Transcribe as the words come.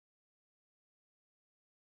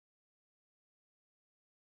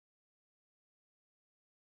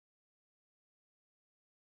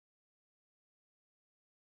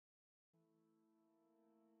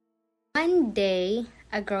One day,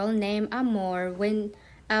 a girl named Amor went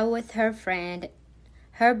out with her friend.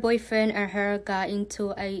 Her boyfriend and her got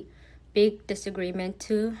into a big disagreement.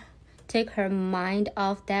 To take her mind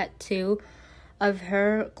off that, two of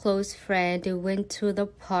her close friends went to the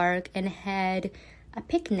park and had a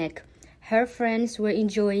picnic. Her friends were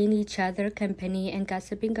enjoying each other's company and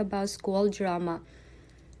gossiping about school drama.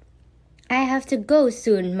 "I have to go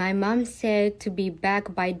soon. My mom said to be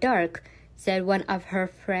back by dark," said one of her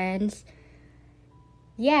friends.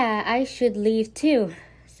 "Yeah, I should leave too,"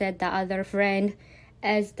 said the other friend.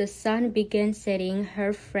 As the sun began setting,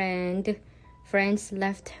 her friends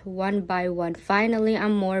left one by one. Finally,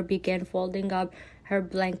 Amor began folding up her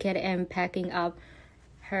blanket and packing up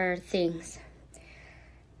her things.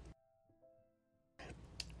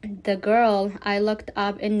 I looked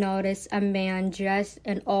up and noticed a man dressed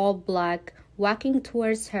in all black walking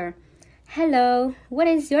towards her. "Hello, what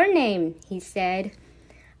is your name?" he said.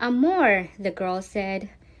 "Amor," the girl said.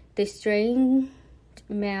 The strange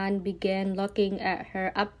man began looking at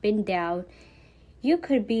her up and down. "You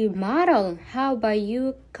could be a model. How about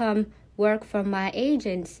you come work for my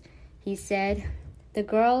agents?" he said. The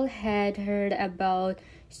girl had heard about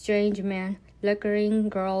strange men luring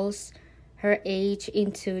girls her age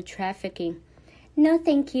into trafficking. "No,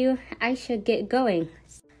 thank you. I should get going."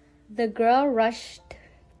 The girl rushed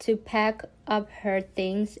to pack up her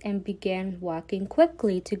things and began walking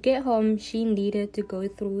quickly. To get home, she needed to go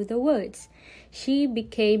through the woods. She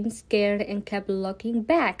became scared and kept looking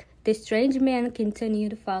back. The strange man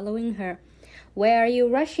continued following her. "Where are you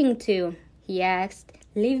rushing to?" he asked.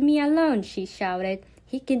 "Leave me alone," she shouted.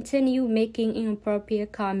 He continued making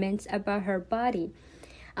inappropriate comments about her body.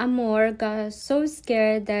 Amor got so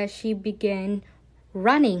scared that she began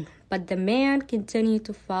running, but the man continued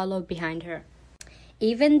to follow behind her.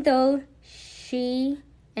 Even though she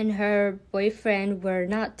and her boyfriend were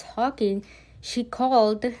not talking, she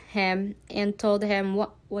called him and told him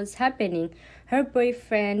what was happening. Her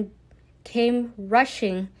boyfriend came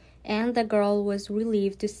rushing, and the girl was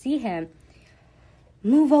relieved to see him.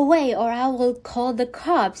 "Move away or I will call the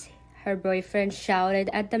cops," her boyfriend shouted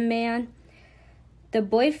at the man. The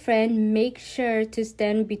boyfriend made sure to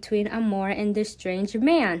stand between Amor and the strange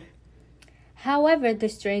man. However, the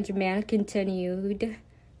strange man continued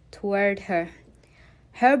toward her.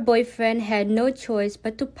 Her boyfriend had no choice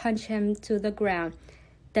but to punch him to the ground.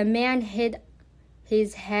 The man hit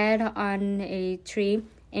his head on a tree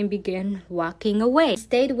and began walking away. He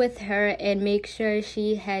stayed with her and made sure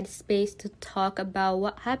she had space to talk about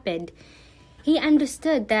what happened. He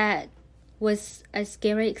understood that was a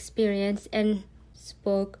scary experience and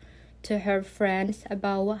spoke to her friends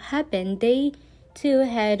about what happened. They too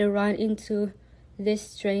had run into this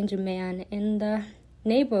strange man in the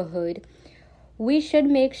neighborhood. "We should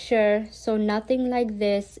make sure so nothing like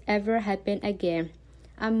this ever happened again,"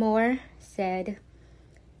 Amor said.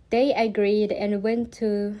 They agreed and went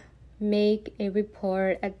to make a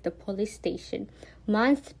report at the police station.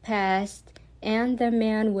 Months passed and the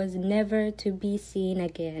man was never to be seen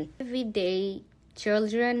again. Every day,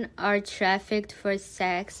 children are trafficked for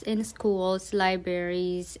sex in schools,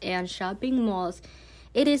 libraries, and shopping malls.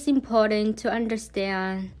 It is important to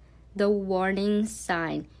understand the warning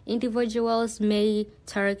sign. Individuals may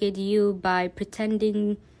target you by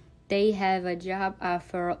pretending they have a job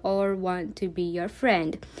offer or want to be your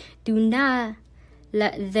friend. Do not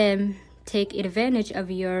let them take advantage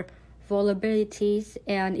of your vulnerabilities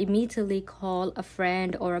and immediately call a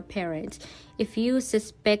friend or a parent. If you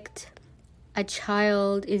suspect a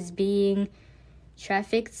child is being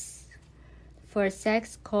trafficked for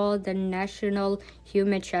sex, call the National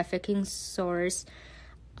Human Trafficking Source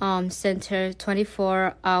Center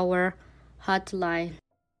 24-hour hotline.